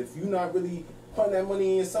 Because if you're not really putting that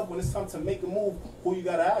money in yourself, when it's time to make a move, who you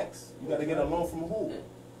gotta ask? You gotta get a loan from who?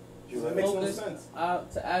 So that makes no sense.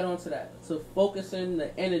 To add on to that, to focusing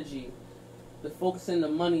the energy, to focusing the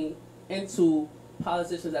money into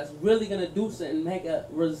politicians that's really gonna do something and make a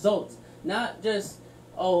result, not just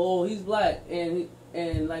he's black and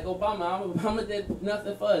like Obama did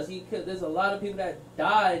nothing for us. There's a lot of people that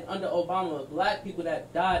died under Obama, black people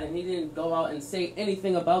that died, and he didn't go out and say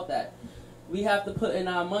anything about that. We have to put in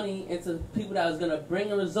our money into people that is gonna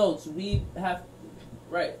bring results. We have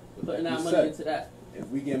putting our money into that. If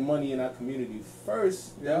we get money in our community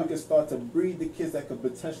first, then we can start to breed the kids that could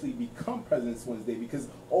potentially become presidents one day. Because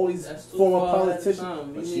all these former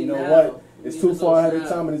politicians, but you know what? It's too far ahead of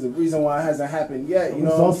time, and there's a reason why it hasn't happened yet. You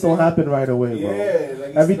know, results don't happen right away, bro. Yeah,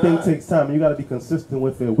 like everything takes time. You got to be consistent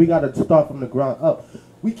with it. We got to start from the ground up.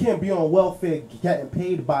 We can't be on welfare getting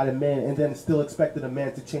paid by the man and then still expecting the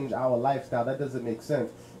man to change our lifestyle. That doesn't make sense.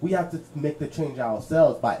 We have to make the change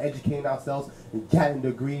ourselves by educating ourselves and getting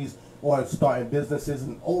degrees, or starting businesses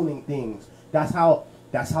and owning things. That's how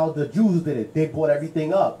the Jews did it. They bought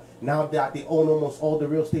everything up. Now that they own almost all the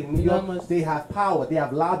real estate in New York, they have power. They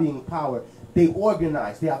have lobbying power. They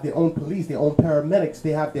organize. They have their own police, their own paramedics. They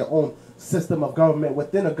have their own system of government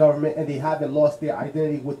within a government, and they haven't lost their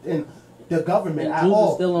identity within the government and at Jews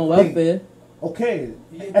all. Are still on welfare. Okay,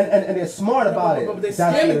 and they're smart about it. But it's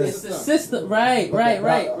the system, right.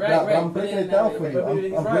 I'm breaking it down for you.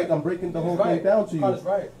 I'm breaking the whole thing down to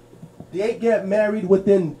you. They get married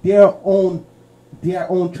within their own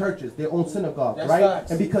churches, their own synagogue, right?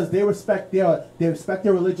 And because they respect their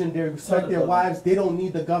religion, they respect their wives, they don't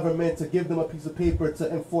need the government to give them a piece of paper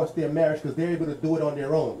to enforce their marriage, because they're able to do it on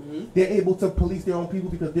their own. They're able to police their own people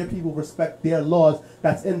because their people respect their laws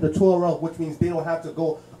that's in the Torah, which means they don't have to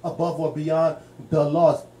go above or beyond the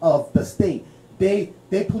laws of the state. They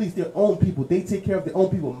police their own people. They take care of their own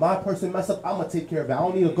people. My person mess up, I'm going to take care of it. I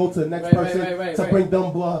don't need to go to the next person to bring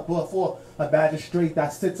them before a magistrate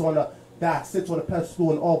that sits on a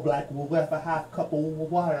pedestal in all black will have a half cup of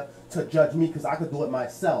water to judge me, because I could do it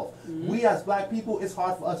myself. We as black people, it's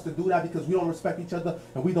hard for us to do that because we don't respect each other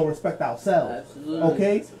and we don't respect ourselves. Absolutely.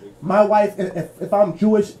 Okay? My wife, if I'm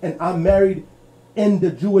Jewish and I'm married in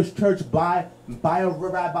the Jewish church by a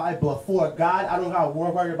rabbi before God, I don't got to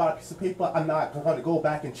worry about a piece of paper. I'm not going to go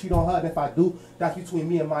back and cheat on her. And if I do, that's between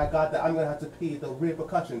me and my God, that I'm going to have to pay the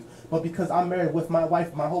repercussions. But because I'm married with my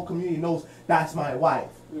wife, my whole community knows that's my wife.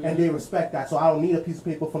 And they respect that. So I don't need a piece of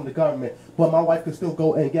paper from the government. But my wife can still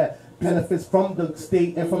go and get benefits from the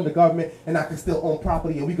state and from the government, and I can still own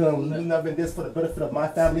property, and we're going to live in this for the benefit of my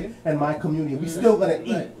family and my community. We still going to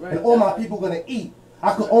eat, and all my people going to eat.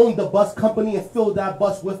 I could own the bus company and fill that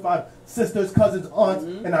bus with my sisters, cousins, aunts,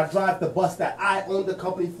 and I drive the bus that I own the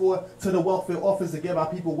company for to the welfare office to give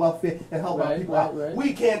our people welfare and help our people out.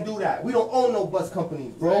 We can't do that. We don't own no bus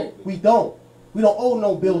companies, bro. We don't. We don't own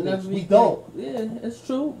no buildings. We don't. Yeah, it's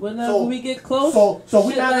true. Whenever we get close, so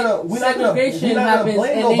we're not gonna segregation happens,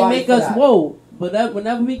 and they make us whoa. But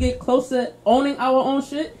whenever we get close to owning our own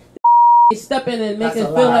shit, they step in and make it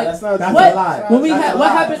feel like that's a lie. When we had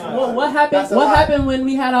what happened when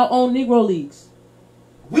we had our own Negro leagues?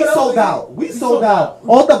 We sold out. We sold out.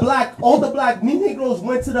 All the black Negroes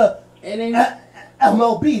went to the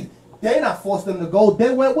MLB. They not forced them to go.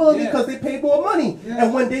 They went willingly because they paid more money.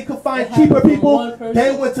 And when they could find cheaper people,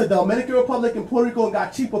 they went to the Dominican Republic and Puerto Rico and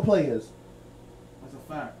got cheaper players. That's a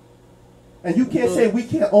fact. And you can't say we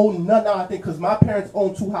can't own nothing, because my parents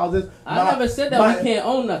own 2 houses. I never said that we can't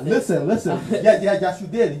own nothing. Listen. Yes, you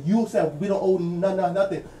did. You said we don't own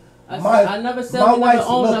nothing. I never said we never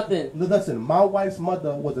own nothing. Listen, my wife's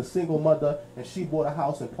mother was a single mother, and she bought a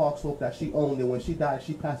house in Park Slope that she owned, and when she died,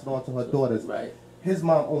 she passed it on to her daughters. Right. His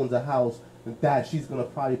mom owns a house that she's gonna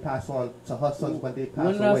probably pass on to her sons when they pass away.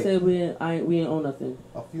 When did I say we ain't own nothing?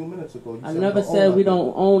 A few minutes ago, you I said never said we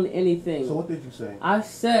don't own anything. So what did you say? I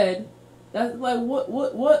said that's like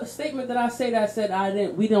what statement did I say that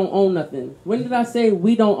said we don't own nothing? When did I say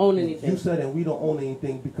we don't own anything? You said and we don't own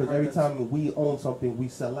anything because every time we own something, we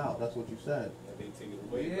sell out. That's what you said. They take it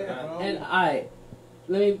away. Yeah, bro.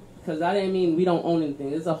 And because I didn't mean we don't own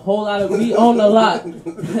anything. There's a whole lot of we own a lot.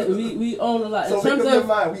 we own a lot. So in terms of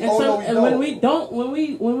mind, we own or we don't.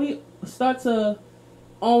 when we start to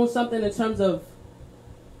own something in terms of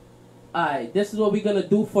this is what we're gonna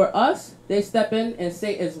do for us, they step in and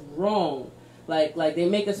say it's wrong. Like they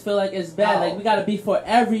make us feel like it's bad. How? Like we gotta be for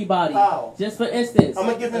everybody. How? Just for instance. I'm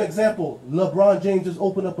gonna give you an example. LeBron James just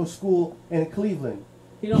opened up a school in Cleveland.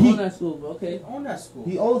 He don't own that school, but okay. He owns that school.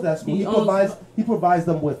 He owns that school. He provides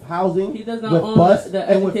them with housing, He does not with own bus, the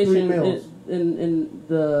and with free education meals. in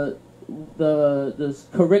the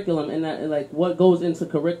curriculum and that, like what goes into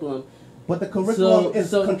curriculum. But the curriculum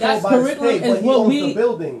is so controlled that's by the curriculum state, is but he what owns we- the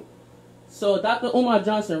building. So Dr. Umar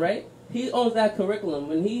Johnson, right? He owns that curriculum.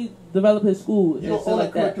 When he developed his school You and don't stuff own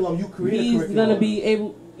like the curriculum, you that, create a he's curriculum. gonna be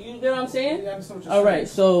able. You get what I'm saying? Yeah, I understand what you're All saying. right.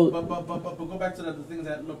 So But go back to the things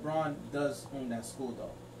that LeBron does own that school though.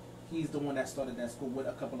 He's the one that started that school with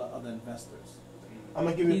a couple of other investors. I'm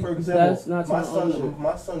gonna give you He- for that's example. not My to own son, them.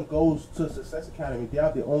 my son goes to Success Academy. They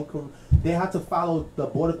have their own. They have to follow the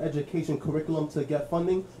Board of Education curriculum to get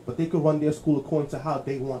funding, but they can run their school according to how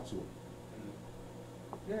they want to.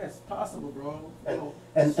 Yeah, it's possible, bro.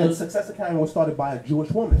 And Success Academy was started by a Jewish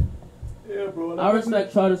woman. Yeah, bro. I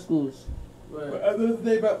respect charter schools. But Right. at the end of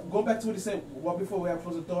the day, bro, going back to what he said, well, before we have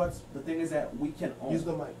closing thoughts, the thing is that we can own. Use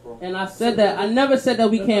the mic, bro. And I said that. I never said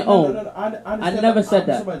that we can't No, own. I understand never said I'm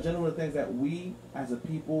that. talking about general things that we, as a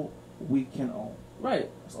people, we can own. Right.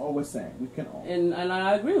 That's all we're saying. We can own. And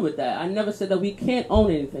I agree with that. I never said that we can't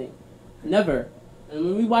own anything. Never. And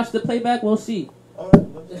when we watch the playback, we'll see. All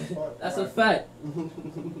right, that's fine. That's a fact.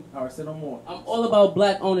 All right, say no more. I'm all about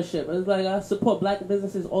black ownership. It's like I support black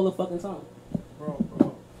businesses all the fucking time. Bro.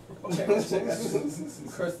 Okay.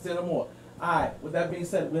 Chris, say no more. Alright, with that being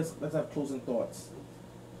said, let's have closing thoughts.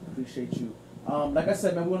 Appreciate you. Like I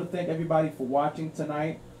said, man, we want to thank everybody for watching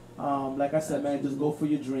tonight. Like I said, man, just go for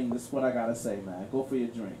your dreams. That's what I gotta say, man. Go for your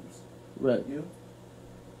dreams. Right. You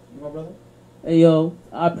my brother? Hey yo,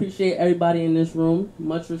 I appreciate everybody in this room.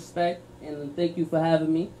 Much respect and thank you for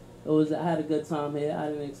having me. I had a good time here. I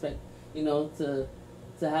didn't expect,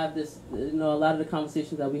 to have this, a lot of the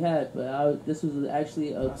conversations that we had, but this was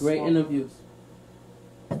actually a great interview.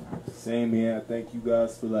 Same here. Thank you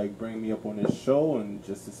guys for bringing me up on this show and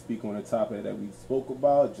just to speak on the topic that we spoke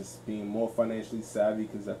about, just being more financially savvy.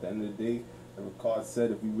 Because at the end of the day, like Rickard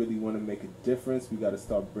said, if we really want to make a difference, we got to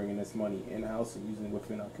start bringing this money in house and using it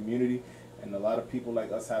within our community. And a lot of people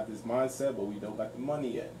like us have this mindset, but we don't got the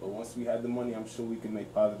money yet. But once we have the money, I'm sure we can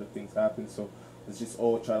make positive things happen. So let's just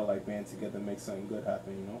all try to band together and make something good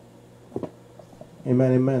happen.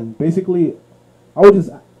 Amen, amen. Basically, I would just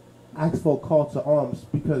ask for a call to arms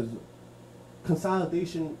because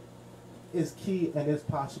consolidation is key and is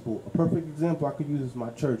possible. A perfect example I could use is my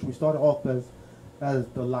church. We started off as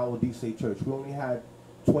the Laodicea Church. We only had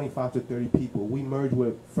 25 to 30 people. We merged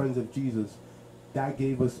with Friends of Jesus. That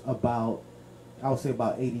gave us about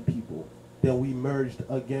 80 people. Then we merged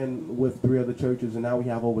again with 3 other churches, and now we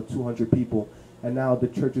have over 200 people. And now the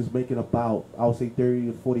church is making about, 30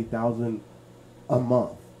 to 40,000 a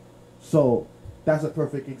month. So that's a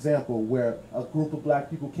perfect example where a group of black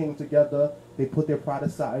people came together. They put their pride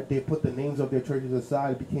aside. They put the names of their churches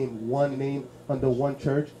aside. It became one name under one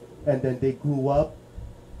church. And then they grew up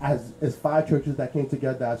as 5 churches that came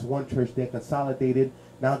together as one church. They consolidated.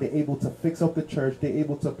 Now they're able to fix up the church. They're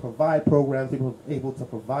able to provide programs. They're able to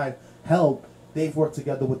provide help. They've worked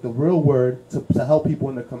together with the real word to help people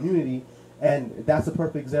in the community. And that's a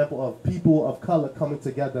perfect example of people of color coming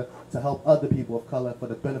together to help other people of color for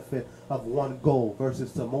the benefit of one goal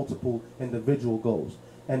versus to multiple individual goals.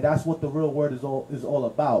 And that's what the real word is all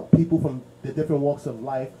about. People from the different walks of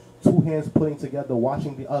life, 2 hands putting together,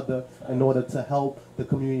 watching the other in order to help the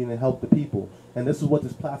community and help the people. And this is what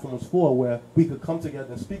this platform is for, where we could come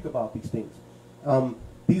together and speak about these things.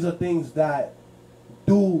 These are things that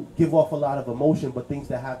do give off a lot of emotion, but things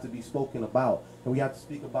that have to be spoken about. And we have to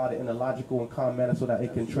speak about it in a logical and calm manner so that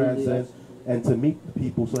it can transcend and to meet the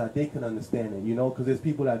people so that they can understand it, because there's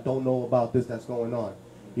people that don't know about this that's going on,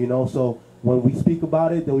 So when we speak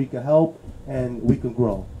about it, then we can help and we can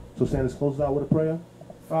grow. So Sanders, close out with a prayer.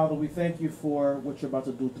 Father, we thank you for what you're about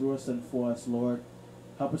to do through us and for us, Lord.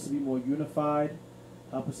 Help us to be more unified.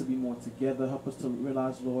 Help us to be more together. Help us to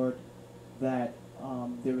realize, Lord, that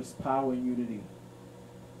there is power in unity.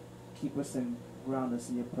 Keep us and ground us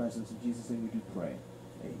in your presence. In Jesus' name we do pray.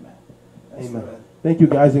 Amen. Amen. Thank you,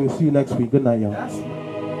 guys, and we'll see you next week. Good night, y'all. That's